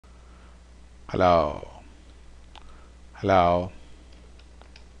Hello. Hello.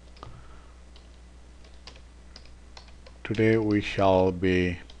 Today we shall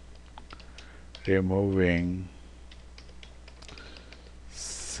be removing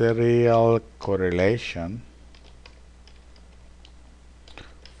serial correlation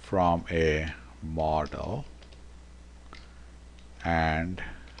from a model, and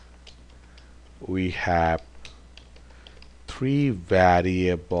we have three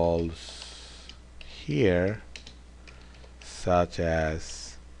variables here such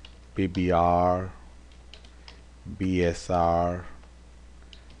as PBR, BSR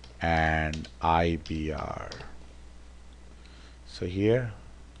and IBR. So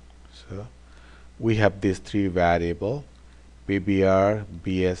we have these three variables, PBR,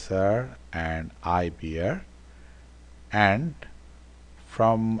 BSR and IBR, and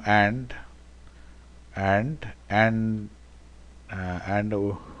from and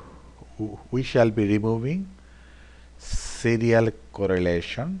we shall be removing serial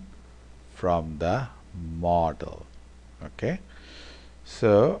correlation from the model. Okay,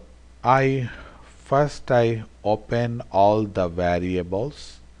 so I open all the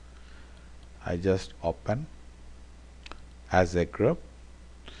variables. I just open as a group.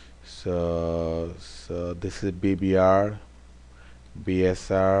 So this is BBR,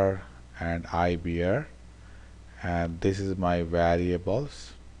 BSR and IBR, and this is my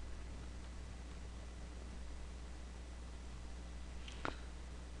variables.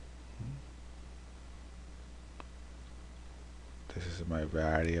 This is my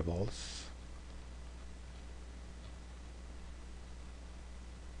variables.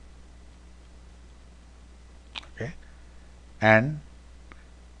 Okay, and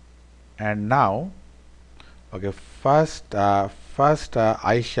now, okay, first I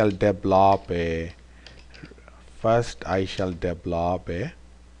shall develop a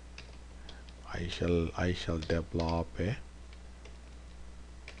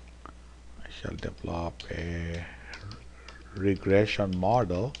regression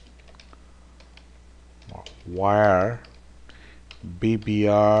model where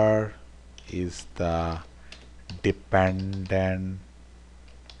BBR is the dependent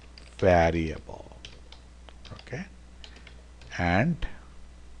variable, okay, and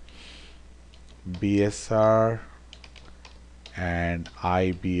BSR and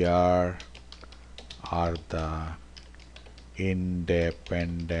IBR are the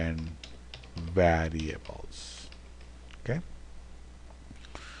independent variables.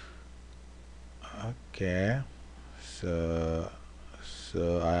 Okay, so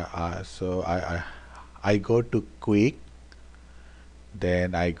I go to quick,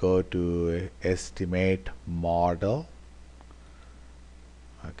 then I go to estimate model.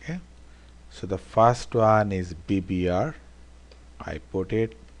 Okay, so the first one is BBR. I put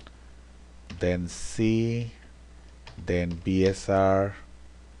it, then C, then BSR,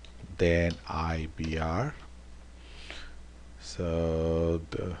 then IBR. So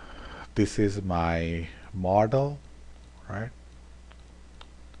this is my model, right?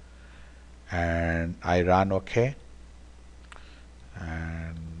 And I run OK,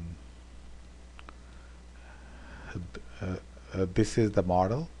 and this is the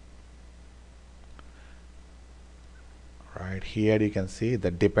model. Right here you can see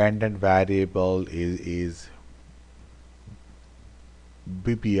the dependent variable is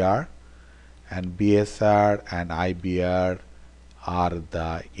BBR, and BSR and IBR are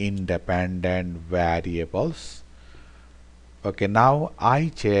the independent variables. Okay, now I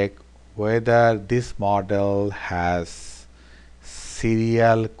check whether this model has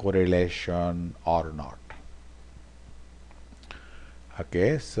serial correlation or not.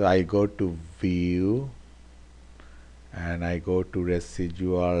 Okay, so I go to view and I go to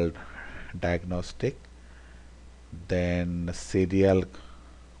residual diagnostic, then serial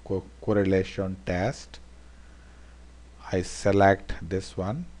correlation test. I select this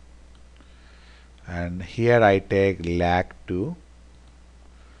one, and here I take lag 2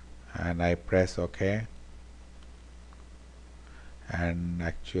 and I press OK, and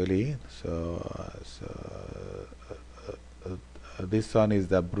actually this one is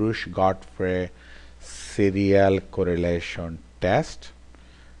the Bruce-Godfrey serial correlation test,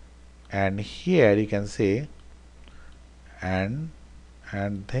 and here you can see, and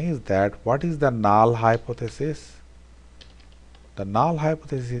thing is that what is the null hypothesis? The null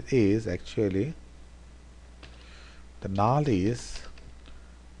hypothesis is actually the null is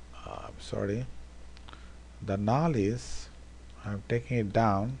the null is, I'm taking it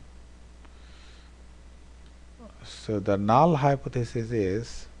down. So the null hypothesis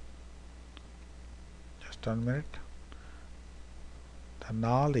is, just 1 minute, the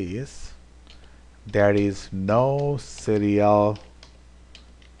null is there is no serial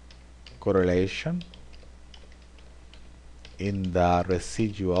correlation in the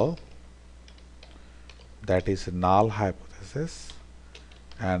residual, that is null hypothesis,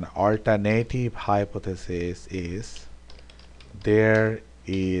 and alternative hypothesis is there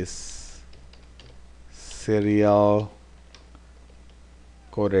is serial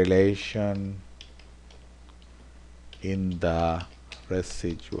correlation in the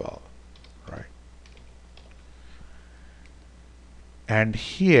residual, right? And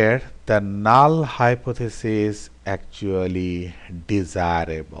here the null hypothesis actually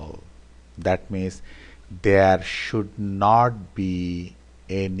desirable. That means there should not be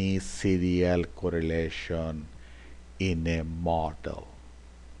any serial correlation in a model.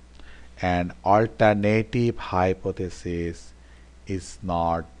 And alternative hypothesis is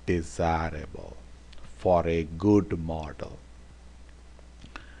not desirable for a good model.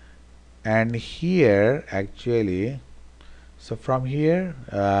 And here actually, so from here,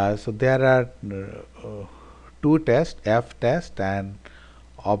 so there are two tests, F test and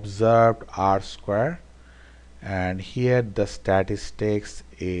observed R square, and here the statistics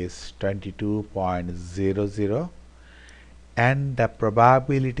is 22.00 and the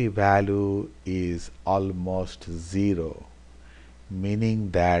probability value is almost 0,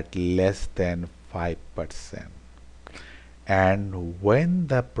 meaning that less than 5%. And when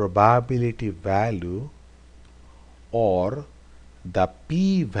the probability value or the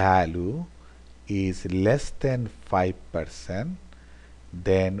p-value is less than 5%,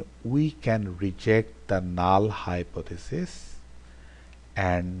 then we can reject the null hypothesis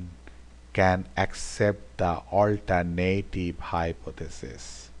and can accept the alternative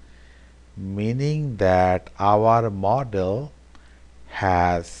hypothesis, meaning that our model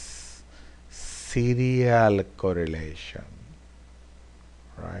has serial correlation,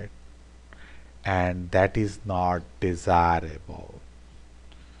 right? And that is not desirable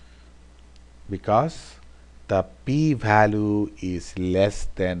because the p-value is less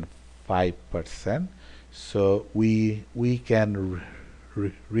than 5%, so we can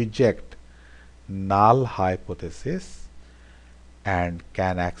reject null hypothesis and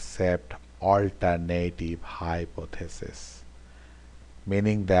can accept alternative hypothesis,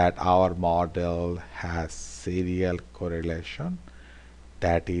 meaning that our model has serial correlation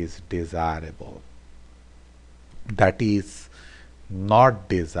that is desirable. That is not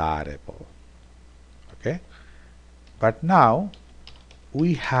desirable. Okay, but now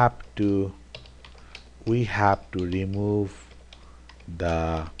we have to remove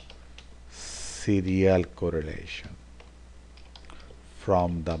the serial correlation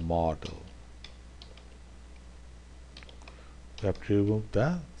from the model. We have to remove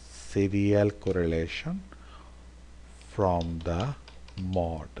the serial correlation from the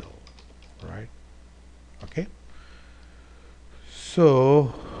model, right? Okay,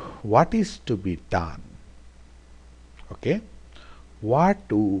 so what is to be done? Okay, what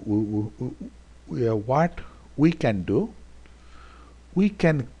we can do, we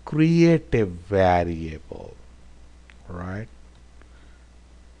can create a variable, right?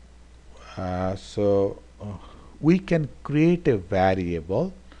 We can create a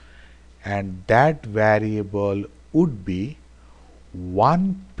variable, and that variable would be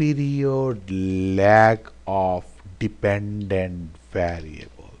one period lag of dependent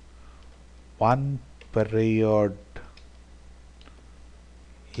variable. One period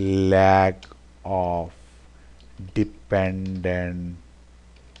lag of dependent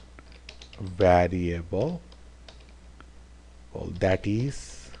variable, well, that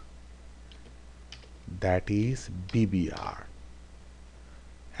is BBR,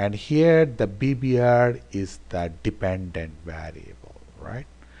 and here the BBR is the dependent variable, right?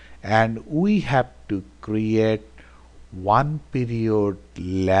 And we have to create one period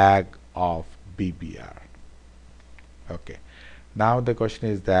lag of BBR. Okay, now the question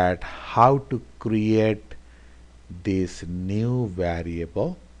is that how to create this new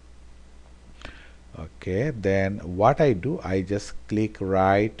variable. Okay, then what I do, I just click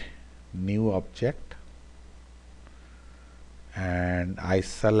write new object and I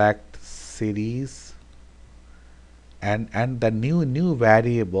select series, and the new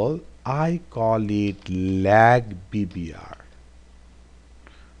variable, I call it lag BBR.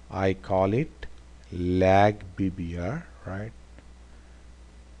 I call it lag BBR, right?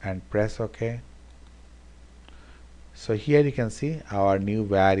 And press OK. So here you can see our new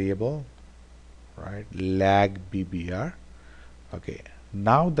variable, right? Lag BBR. Okay,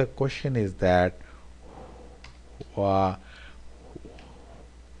 now the question is that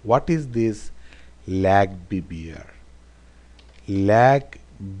what is this lag BBR? Lag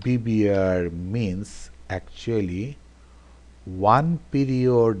BBR means actually 1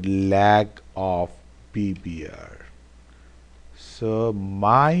 period lag of BBR. So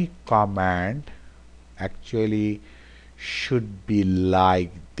my command actually should be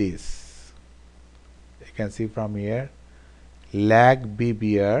like this. You can see from here, lag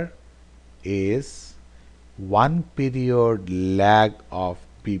BBR is 1 period lag of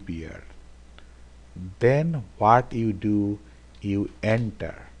BBR. Then what you do, you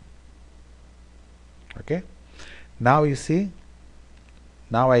enter. Okay. Now you see,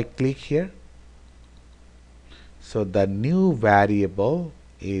 now I click here. So the new variable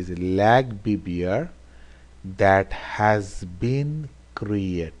is lag BBR that has been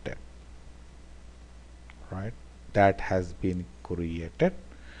created, right? That has been created.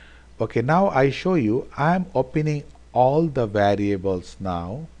 Okay, now I show you, I am opening all the variables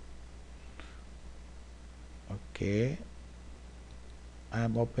now. Okay, I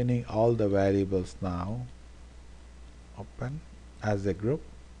am opening all the variables now. Open as a group.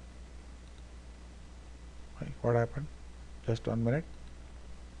 Right, what happened? Just 1 minute.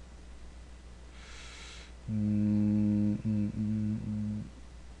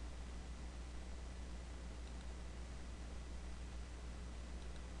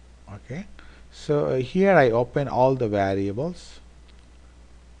 Okay, so here I open all the variables.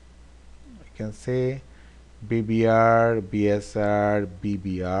 I can say BBR, BSR,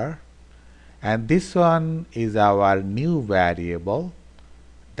 BBR, and this one is our new variable,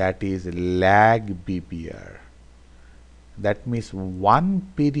 that is lag BBR. That means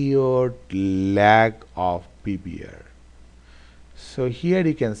 1 period lag of BBR. So here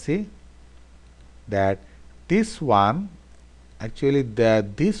you can see that this one actually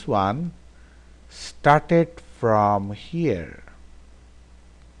this one started from here.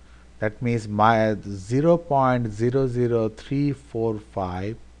 That means my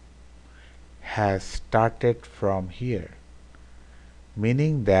 0.00345 has started from here,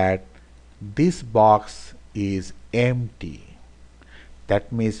 meaning that this box is empty.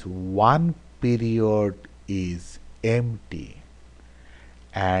 That means 1 period is empty,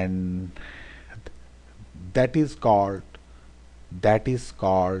 and that is called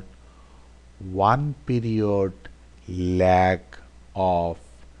 1 period lag of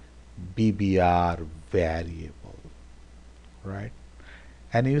BBR variable, right?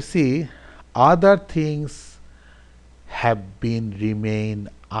 And you see other things have been remain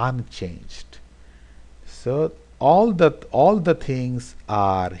unchanged. So all the things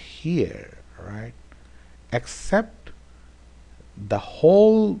are here, right? Except the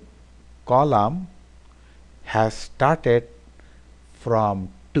whole column has started from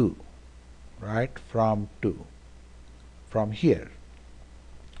 2, right? From 2, from here,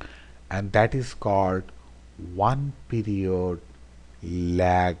 and that is called 1 period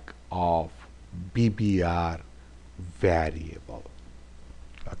lag of BBR variable.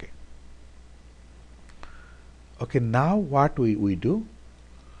 Okay. Okay, now what we do,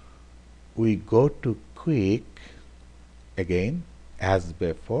 we go to quick again as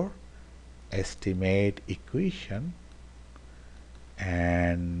before, estimate equation,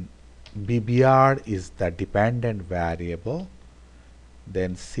 and BBR is the dependent variable,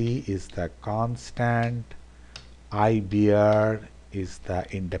 then C is the constant, IBR is the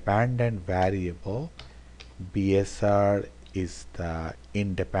independent variable, BSR is the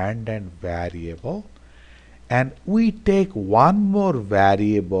independent variable, and we take one more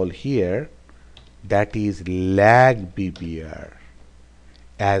variable here, that is lag BBR,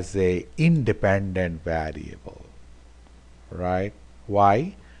 as a independent variable, right?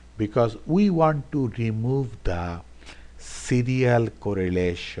 Why? Because we want to remove the serial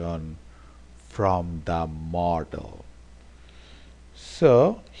correlation from the model.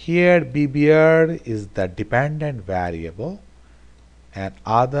 So here BBR is the dependent variable and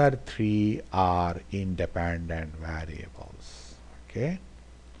other 3 are independent variables. Okay,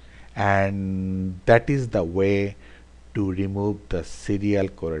 and that is the way to remove the serial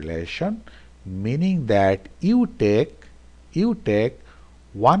correlation, meaning that you take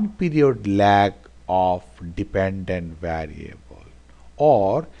 1 period lag of dependent variable,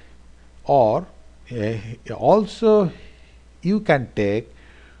 or also you can take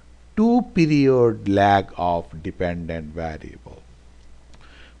 2 period lag of dependent variable,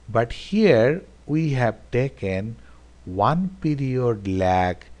 but here we have taken 1 period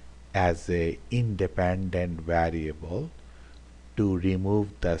lag as a independent variable to remove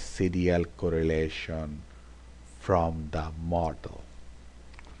the serial correlation from the model.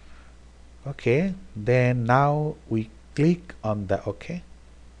 Okay, then now we click on the OK.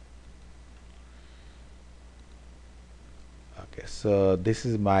 Okay, so this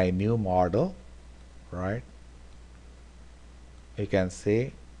is my new model, right? You can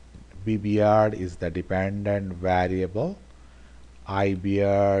see BBR is the dependent variable,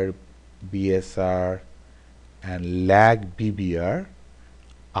 IBR, BSR and lag BBR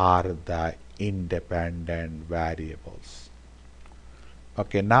are the independent variables.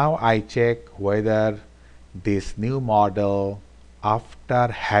 Okay, now I check whether this new model,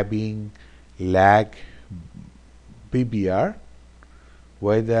 after having lag BBR,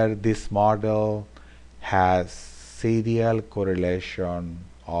 whether this model has serial correlation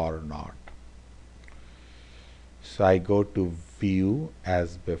or not. So I go to view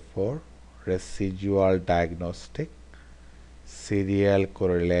as before, residual diagnostic, serial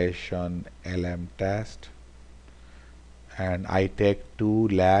correlation LM test, and I take 2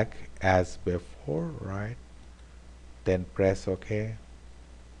 lag as before, right? Then press OK.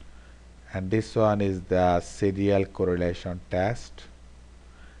 And this one is the serial correlation test,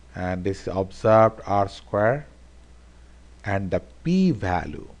 and this is observed R square, and the p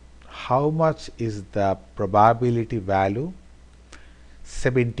value, how much is the probability value?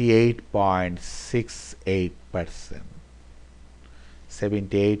 78.68%.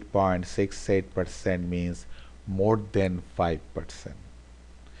 78.68% means more than 5%,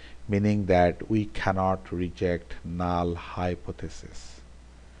 meaning that we cannot reject null hypothesis.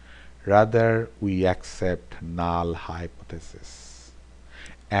 Rather, we accept null hypothesis.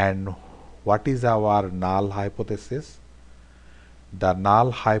 And what is our null hypothesis? The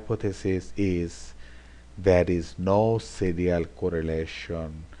null hypothesis is there is no serial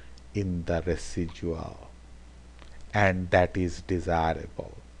correlation in the residual, and that is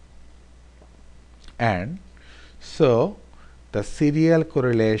desirable. And so the serial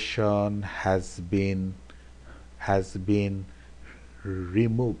correlation has been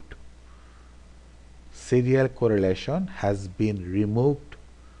removed. Serial correlation has been removed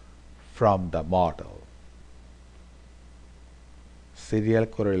from the model. Serial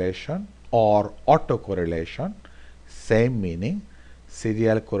correlation or autocorrelation, same meaning.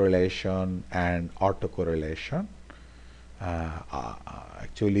 Serial correlation and autocorrelation,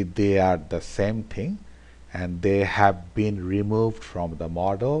 actually they are the same thing, and they have been removed from the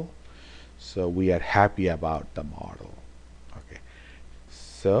model. So we are happy about the model. Okay.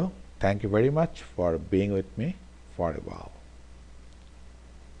 So thank you very much for being with me for a while.